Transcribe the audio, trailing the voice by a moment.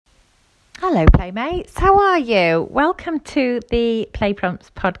Hello, Playmates. How are you? Welcome to the Play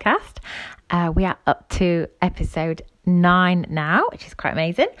Prompts podcast. We are up to episode 9 now, which is quite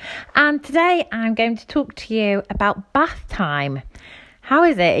amazing. And today I'm going to talk to you about bath time. How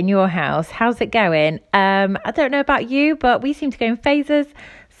is it in your house? How's it going? I don't know about you, but we seem to go in phases.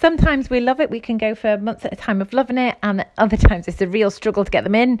 Sometimes we love it. We can go for months at a time of loving it. And other times it's a real struggle to get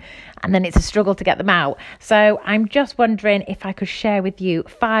them in. And then it's a struggle to get them out. So I'm just wondering if I could share with you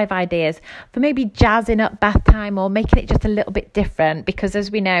 5 ideas for maybe jazzing up bath time or making it just a little bit different. Because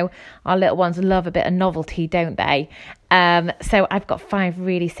as we know, our little ones love a bit of novelty, don't they? So I've got 5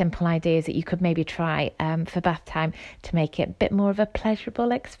 really simple ideas that you could maybe try for bath time to make it a bit more of a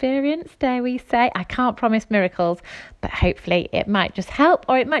pleasurable experience, dare we say. I can't promise miracles, but hopefully it might just help,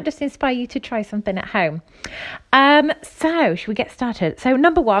 or it might just inspire you to try something at home. So should we get started? So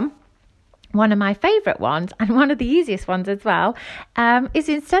number 1, one of my favourite ones, and one of the easiest ones as well, is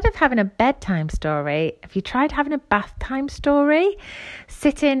instead of having a bedtime story, have you tried having a bath time story?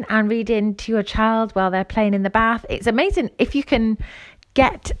 Sitting and reading to your child while they're playing in the bath. It's amazing if you can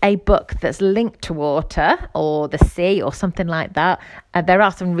get a book that's linked to water or the sea or something like that. There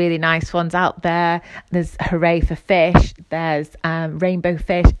are some really nice ones out there. There's Hooray for Fish, there's Rainbow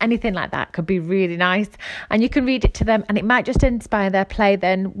Fish, anything like that could be really nice. And you can read it to them and it might just inspire their play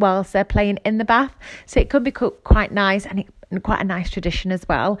then whilst they're playing in the bath. So it could be quite nice and quite a nice tradition as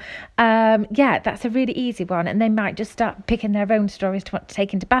well. That's a really easy one, and they might just start picking their own stories to want to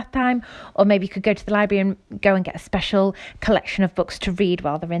take into bath time, or maybe you could go to the library and go and get a special collection of books to read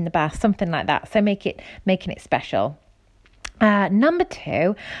while they're in the bath, something like that. So making it special. Number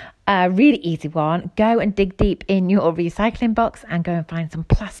 2, really easy one, go and dig deep in your recycling box and go and find some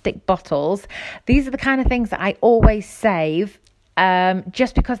plastic bottles. These are the kind of things that I always save.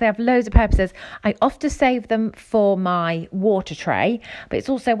 Just because they have loads of purposes. I often save them for my water tray, but it's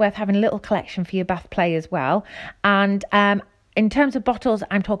also worth having a little collection for your bath play as well. And in terms of bottles,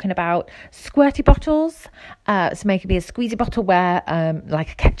 I'm talking about squirty bottles. So maybe a squeezy bottle where,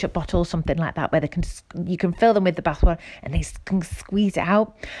 like a ketchup bottle, something like that, where you can fill them with the bath water and they can squeeze it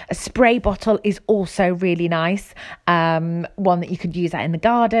out. A spray bottle is also really nice. One that you could use out in the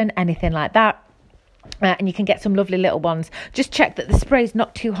garden, anything like that. And you can get some lovely little ones. Just check that the spray is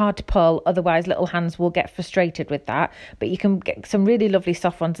not too hard to pull, otherwise little hands will get frustrated with that. But you can get some really lovely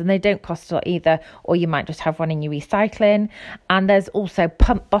soft ones and they don't cost a lot either, or you might just have one in your recycling. And there's also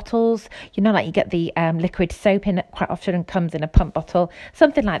pump bottles, like you get the liquid soap in it quite often and comes in a pump bottle,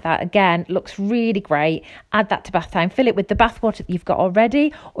 something like that. Again, looks really great. Add that to bath time, fill it with the bath water that you've got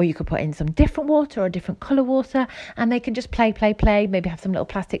already, or you could put in some different water or different colour water, and they can just play, maybe have some little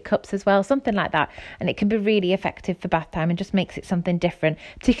plastic cups as well, something like that. And it can be really effective for bath time and just makes it something different,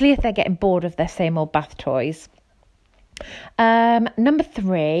 particularly if they're getting bored of their same old bath toys. Number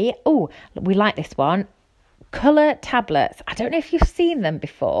 3, we like this one. Colour tablets. I don't know if you've seen them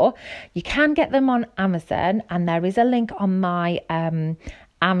before. You can get them on Amazon, and there is a link on my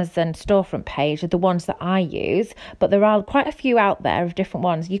Amazon storefront page of the ones that I use, but there are quite a few out there of different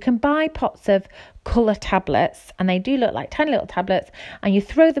ones. You can buy pots of colour tablets, and they do look like tiny little tablets, and you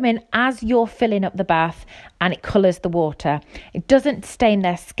throw them in as you're filling up the bath, and it colours the water. It doesn't stain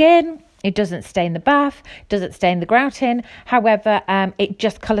their skin, it doesn't stain the bath, it doesn't stain the grouting. However, it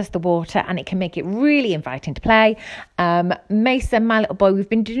just colours the water and it can make it really inviting to play. Mason, my little boy, we've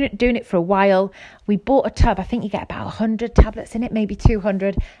been doing it for a while. We bought a tub. I think you get about 100 tablets in it, maybe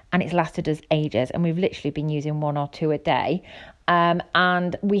 200, and it's lasted us ages. And we've literally been using 1 or 2 a day.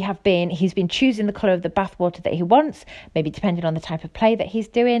 And he's been choosing the colour of the bath water that he wants, maybe depending on the type of play that he's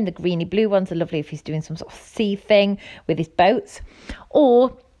doing. The greeny blue ones are lovely if he's doing some sort of sea thing with his boats,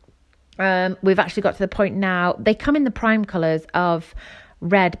 or we've actually got to the point now, they come in the prime colours of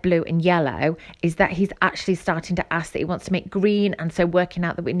red, blue and yellow, is that he's actually starting to ask that he wants to make green, and so working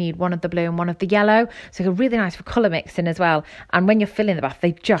out that we need one of the blue and one of the yellow. So they're really nice for colour mixing as well. And when you're filling the bath,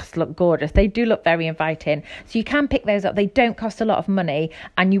 they just look gorgeous. They do look very inviting. So you can pick those up. They don't cost a lot of money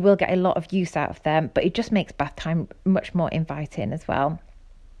and you will get a lot of use out of them, but it just makes bath time much more inviting as well.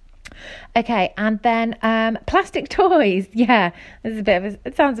 Okay, and then plastic toys. Yeah, this is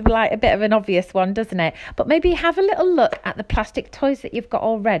it sounds like a bit of an obvious one, doesn't it? But maybe have a little look at the plastic toys that you've got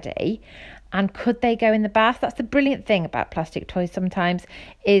already. And could they go in the bath? That's the brilliant thing about plastic toys sometimes,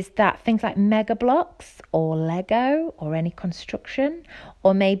 is that things like Mega Bloks or Lego or any construction,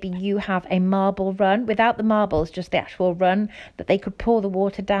 or maybe you have a marble run without the marbles, just the actual run that they could pour the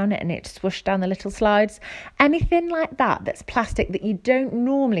water down it and it swoosh down the little slides. Anything like that that's plastic that you don't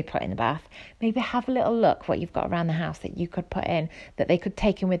normally put in the bath, maybe have a little look what you've got around the house that you could put in, that they could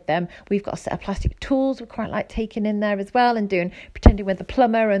take in with them. We've got a set of plastic tools we quite like taking in there as well, and pretending we're the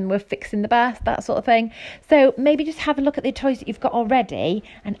plumber and we're fixing the bath, that sort of thing. So maybe just have a look at the toys that you've got already,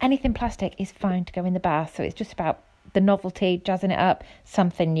 and anything plastic is fine to go in the bath. So it's just about the novelty, jazzing it up,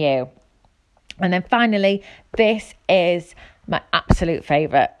 something new. And then finally, this is my absolute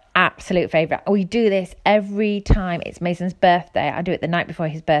favourite. We do this every time it's Mason's birthday. I do it the night before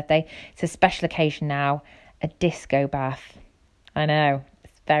his birthday. It's a special occasion now, a disco bath. I know,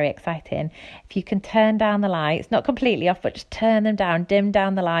 it's very exciting. If you can turn down the lights, not completely off, but just turn them down, dim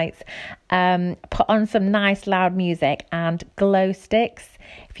down the lights, put on some nice loud music and glow sticks.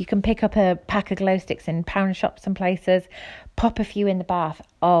 If you can pick up a pack of glow sticks in pound shops and places, pop a few in the bath.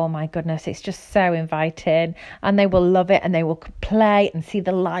 Oh my goodness, it's just so inviting, and they will love it, and they will play and see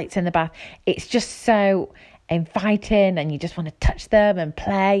the lights in the bath. It's just so inviting, and you just want to touch them and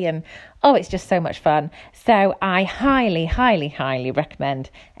play, and it's just so much fun. So I highly recommend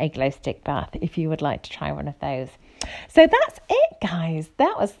a glow stick bath if you would like to try one of those. So that's it, guys.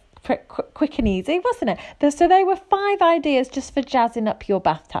 That was quick and easy, wasn't it? So there were 5 ideas just for jazzing up your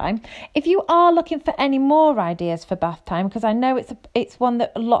bath time. If you are looking for any more ideas for bath time, because I know it's one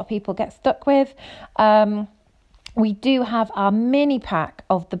that a lot of people get stuck with, we do have our mini pack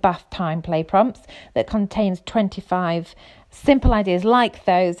of the bath time play prompts that contains 25 simple ideas like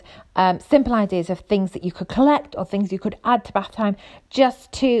those, simple ideas of things that you could collect or things you could add to bath time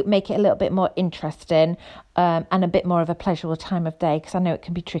just to make it a little bit more interesting and a bit more of a pleasurable time of day, because I know it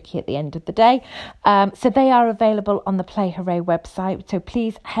can be tricky at the end of the day. So they are available on the Play Hooray website. So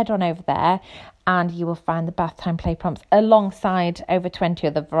please head on over there and you will find the bath time play prompts alongside over 20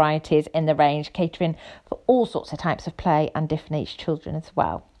 other varieties in the range, catering for all sorts of types of play and different age children as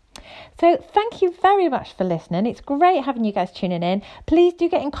well. So thank you very much for listening. It's great having you guys tuning in. Please do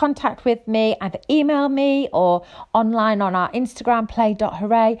get in contact with me, either email me or online on our Instagram,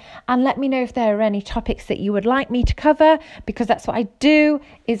 play.hooray, and let me know if there are any topics that you would like me to cover, because that's what I do,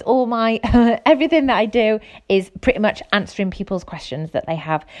 is all my everything that I do is pretty much answering people's questions that they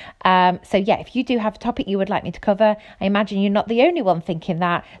have. So yeah, if you do have a topic you would like me to cover, I imagine you're not the only one thinking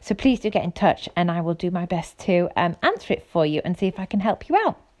that, so please do get in touch and I will do my best to answer it for you and see if I can help you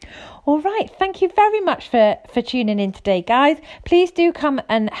out. All right, thank you very much for tuning in today, guys. Please do come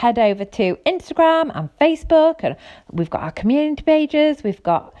and head over to Instagram and Facebook, and we've got our community pages, we've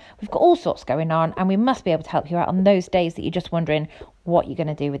got all sorts going on, and we must be able to help you out on those days that you're just wondering what you're going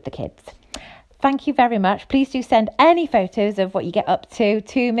to do with the kids. Thank you very much. Please do send any photos of what you get up to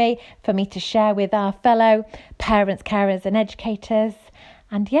me for me to share with our fellow parents, carers and educators.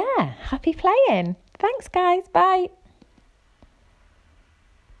 And yeah, happy playing. Thanks, guys. Bye.